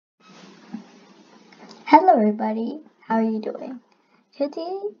Hello everybody, how are you doing?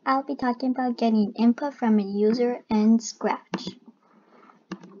 Today I'll be talking about getting input from a user in Scratch.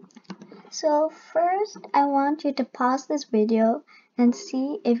 So first I want you to pause this video and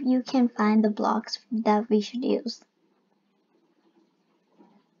see if you can find the blocks that we should use.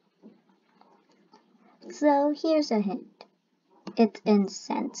 So here's a hint, it's in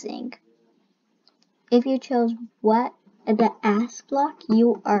sensing. If you chose the ask block,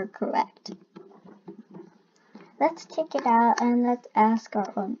 you are correct. Let's take it out and let's ask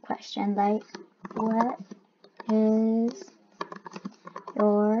our own question, like, what is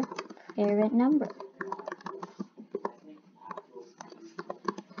your favorite number?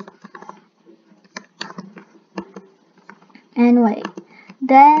 And wait,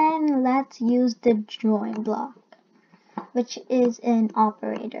 then let's use the join block, which is in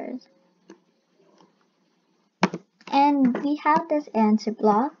operators. And we have this answer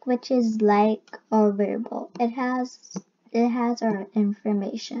block, which is like our variable. It has our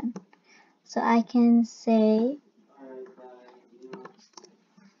information. So I can say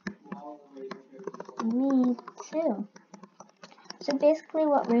me too. So basically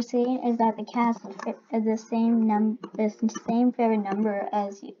what we're saying is that the cat is the same favorite number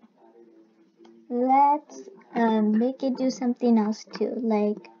as you. Let's make it do something else too,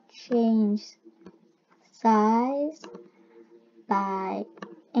 like change size by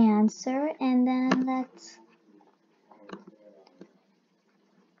answer, and then let's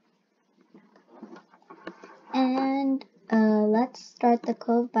start the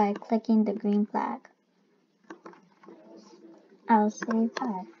code by clicking the green flag. I'll say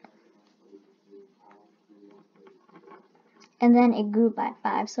 5. And then it grew by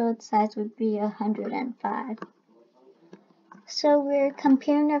 5, so its size would be 105. So we're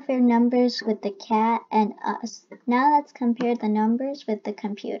comparing our favorite numbers with the cat and us. Now let's compare the numbers with the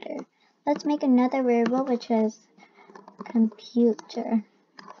computer. Let's make another variable which is computer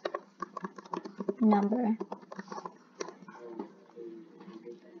number.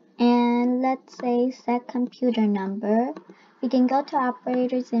 And let's say set computer number. We can go to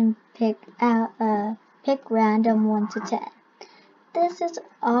operators and pick random 1 to 10. This is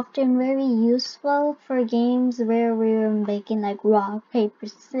often very useful for games where we're making like rock, paper,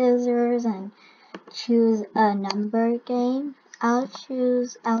 scissors and choose a number game. I'll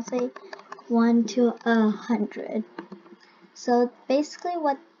say 1 to 100. So basically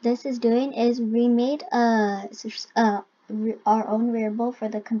what this is doing is we made our own variable for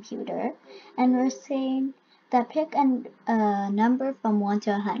the computer, and we're saying that pick a number from 1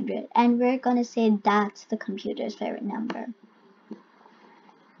 to 100, and we're going to say that's the computer's favorite number.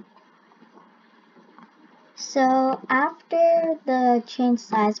 So after the change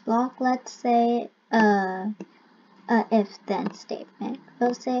size block, let's say a if then statement.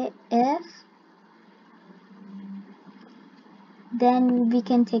 We'll say if, then we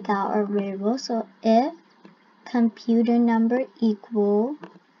can take out our variable. So if computer number equal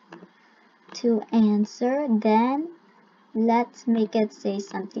to answer, then let's make it say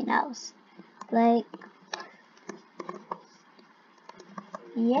something else, like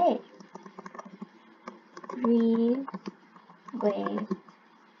yay, 3-way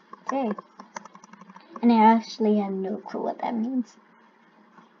day. And I actually have no clue what that means.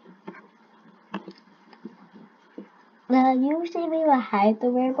 Usually we will hide the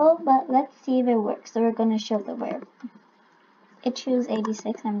variable, but let's see if it works. So we're going to show the variable. It choose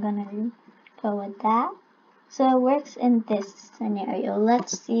 86. I'm going to go with that. So it works in this scenario.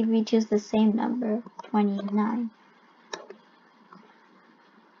 Let's see if we choose the same number, 29.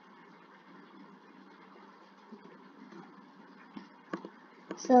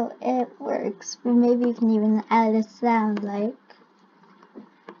 So it works. Maybe you can even add a sound like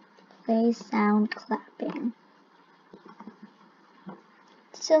play sound clapping.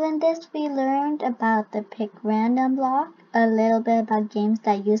 So in this we learned about the pick random block, a little bit about games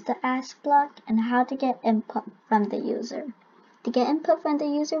that use the ask block, and how to get input from the user. To get input from the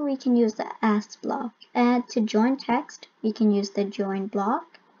user, we can use the ask block, and to join text, we can use the join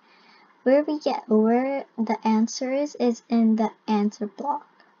block. Where the answer is in the answer block.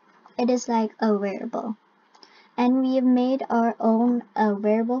 It is like a variable. And we have made our own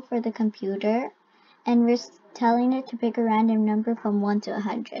variable for the computer, and we're telling it to pick a random number from 1 to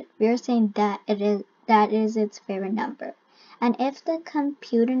 100. We're saying that is its favorite number. And if the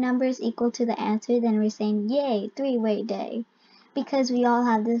computer number is equal to the answer, then we're saying yay, 3-way day, because we all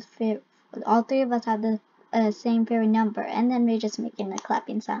have all 3 of us have the same favorite number, and then we're just making a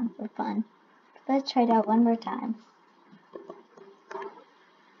clapping sound for fun. Let's try it out one more time.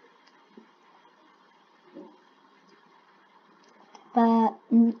 But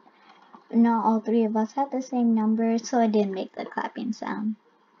not all three of us had the same number, so I didn't make the clapping sound.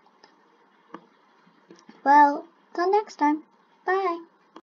 Well, till next time. Bye.